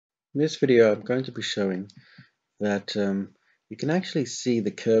In this video, I'm going to be showing that you can actually see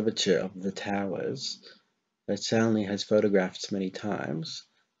the curvature of the towers that Stanley has photographed many times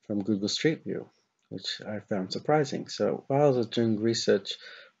from Google Street View, which I found surprising. So while I was doing research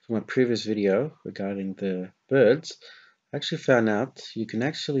for my previous video regarding the birds, I actually found out you can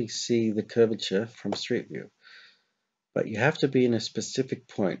actually see the curvature from Street View, but you have to be in a specific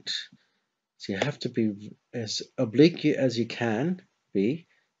point. So you have to be as oblique as you can be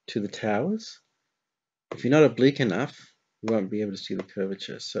to the towers. If you're not oblique enough, you won't be able to see the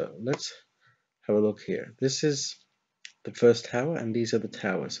curvature. So let's have a look here. This is the first tower, and these are the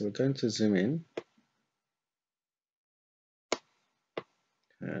towers. So we're going to zoom in.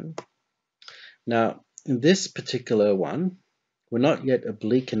 And now, in this particular one, we're not yet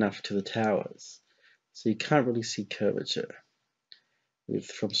oblique enough to the towers, so you can't really see curvature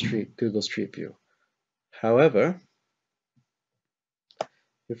from Google Street View. However,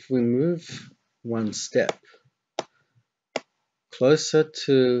 if we move one step closer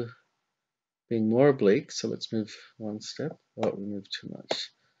to being more oblique, so let's move one step. Oh, we moved too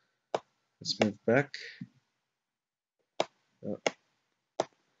much. Let's move back. Oh.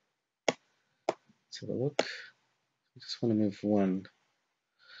 Let's have a look. I just want to move one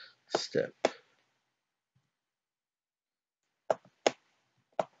step.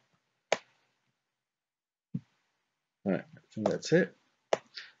 Alright, I think that's it.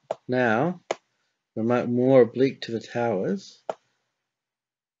 Now, we're more oblique to the towers,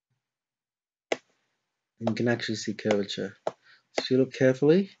 and you can actually see curvature. So if you look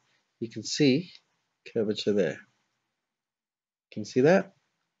carefully, you can see curvature there. Can you see that?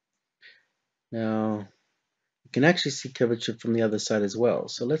 Now, you can actually see curvature from the other side as well.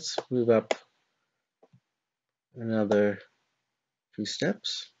 So let's move up another few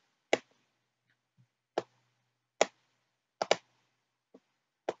steps.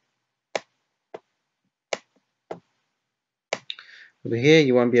 Over here,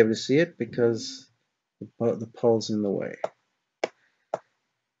 you won't be able to see it because the pole's in the way.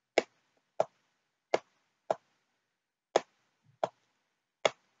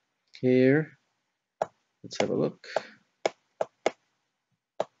 Here, let's have a look.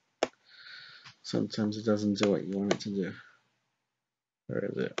 Sometimes it doesn't do what you want it to do. Where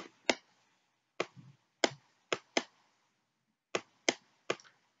is it?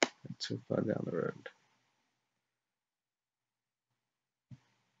 Too far down the road.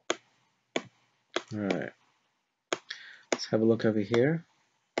 Alright, let's have a look over here.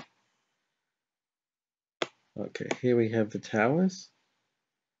 Okay, here we have the towers.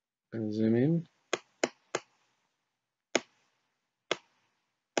 I'm going to zoom in.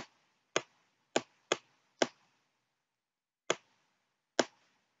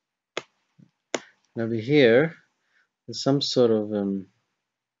 And over here, there's some sort of,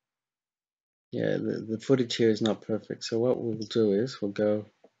 the footage here is not perfect. So what we'll do is we'll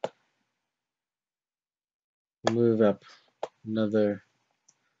move up another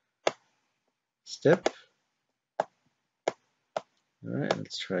step. Alright,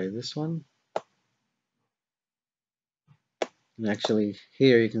 let's try this one. And actually,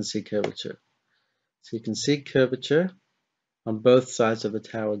 here you can see curvature. So you can see curvature on both sides of the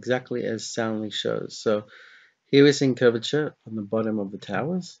tower, exactly as Soundly shows. So here we're seeing curvature on the bottom of the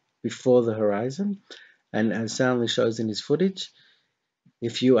towers before the horizon. And as Soundly shows in his footage,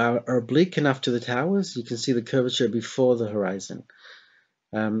 if you are oblique enough to the towers, you can see the curvature before the horizon.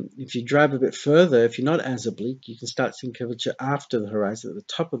 If you drive a bit further, if you're not as oblique, you can start seeing curvature after the horizon at the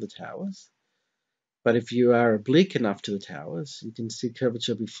top of the towers. But if you are oblique enough to the towers, you can see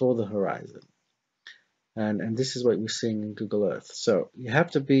curvature before the horizon. And this is what we're seeing in Google Earth. So you have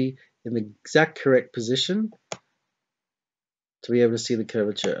to be in the exact correct position to be able to see the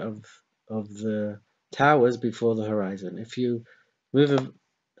curvature of the towers before the horizon. If you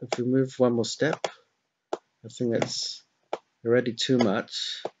move one more step, I think that's already too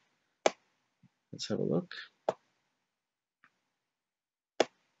much. Let's have a look.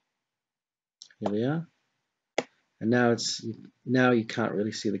 Here we are. And now you can't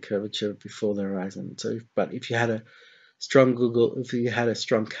really see the curvature before the horizon. So, but if you had a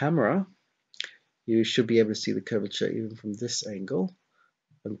strong camera, you should be able to see the curvature even from this angle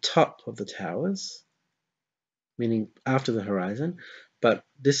on top of the towers, meaning after the horizon. But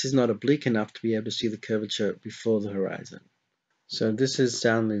this is not oblique enough to be able to see the curvature before the horizon. So this is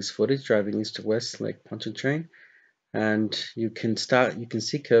Stanley's footage driving east to west Lake Pontchartrain, and you can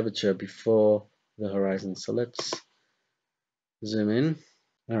see curvature before the horizon. So let's zoom in.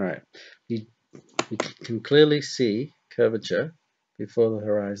 All right, you can clearly see curvature before the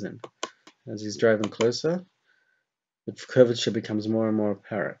horizon as he's driving closer. the curvature becomes more and more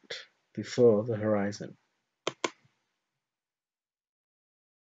apparent before the horizon.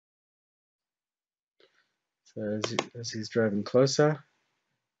 So as he's driving closer,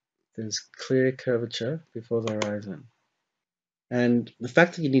 there's clear curvature before the horizon. And the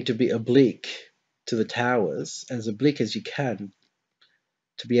fact that you need to be oblique to the towers, as oblique as you can,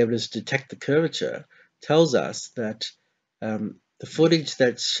 to be able to detect the curvature, tells us that the footage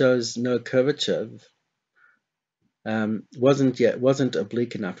that shows no curvature wasn't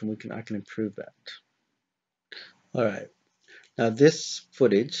oblique enough, and I can improve that. All right. Now this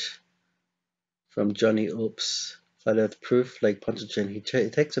footage from Johnny Oops Flat Earth Proof Lake Pontchartrain, he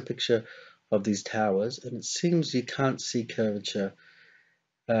takes a picture of these towers, and it seems you can't see curvature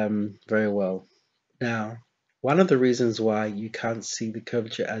very well. Now, one of the reasons why you can't see the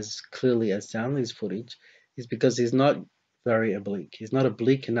curvature as clearly as Downley's footage is because he's not very oblique. He's not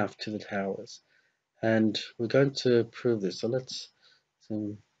oblique enough to the towers. And we're going to prove this. So let's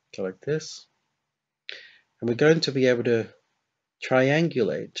go like this. And we're going to be able to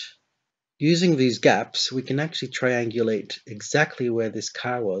triangulate. Using these gaps, we can actually triangulate exactly where this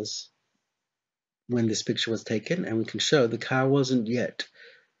car was when this picture was taken, and we can show the car wasn't yet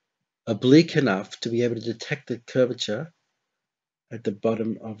oblique enough to be able to detect the curvature at the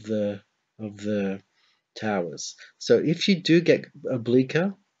bottom of the towers. So if you do get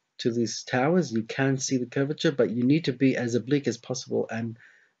obliquer to these towers, you can see the curvature, but you need to be as oblique as possible, and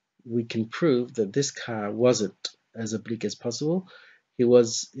we can prove that this car wasn't as oblique as possible. He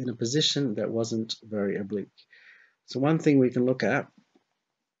was in a position that wasn't very oblique. So one thing we can look at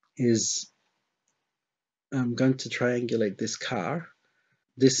is I'm going to triangulate this car.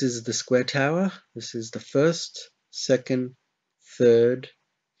 This is the square tower. This is the first, second, third,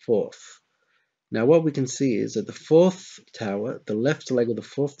 fourth. Now what we can see is that the fourth tower, the left leg of the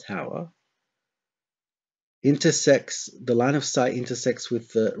fourth tower, intersects, the line of sight intersects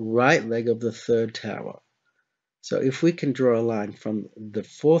with the right leg of the third tower. So if we can draw a line from the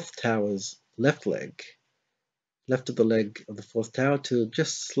fourth tower's left leg, left of the leg of the fourth tower, to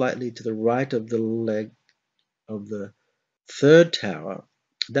just slightly to the right of the leg of the third tower,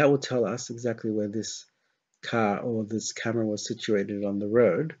 that will tell us exactly where this car or this camera was situated on the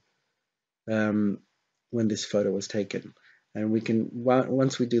road when this photo was taken. And we can,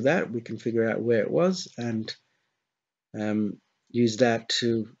 once we do that, we can figure out where it was and use that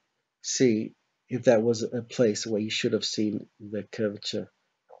to see if that was a place where you should have seen the curvature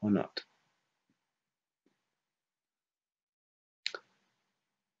or not.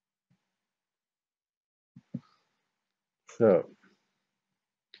 So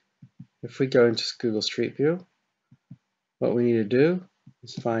if we go into Google Street View, what we need to do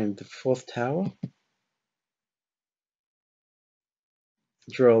is find the fourth tower,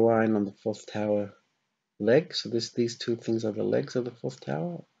 draw a line on the fourth tower leg. So these two things are the legs of the fourth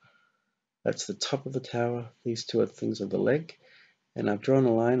tower. That's the top of the tower. These two are things of the leg. And I've drawn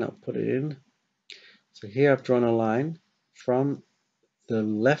a line, I'll put it in. So here I've drawn a line from the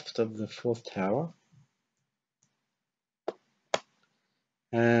left of the fourth tower,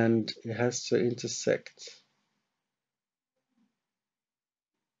 and it has to intersect.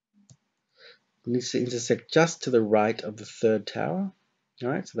 It needs to intersect just to the right of the third tower. All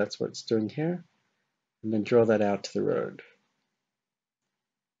right, so that's what it's doing here. And then draw that out to the road.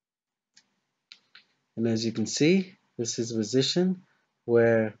 And as you can see, this is a position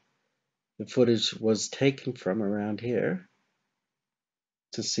where the footage was taken from around here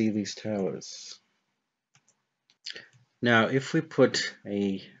to see these towers. Now, if we put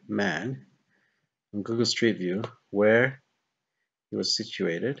a man on Google Street View where he was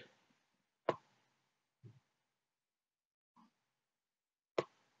situated,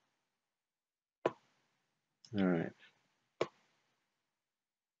 all right,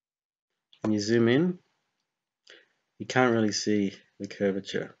 and you zoom in, you can't really see the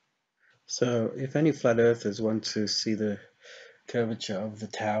curvature. So if any flat earthers want to see the curvature of the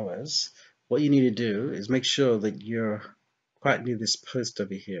towers, what you need to do is make sure that you're quite near this post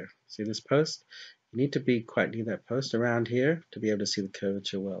over here. See this post? You need to be quite near that post around here to be able to see the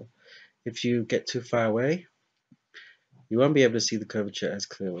curvature well. If you get too far away, you won't be able to see the curvature as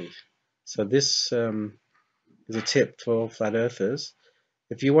clearly. So this is a tip for flat earthers.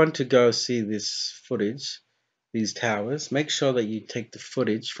 If you want to go see this footage, these towers, make sure that you take the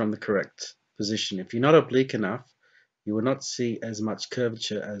footage from the correct position. If you're not oblique enough, you will not see as much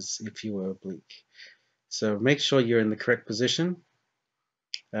curvature as if you were oblique. So make sure you're in the correct position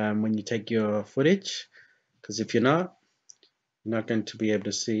when you take your footage, because if you're not going to be able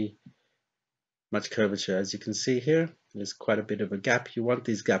to see much curvature. As you can see here, there's quite a bit of a gap. You want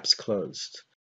these gaps closed.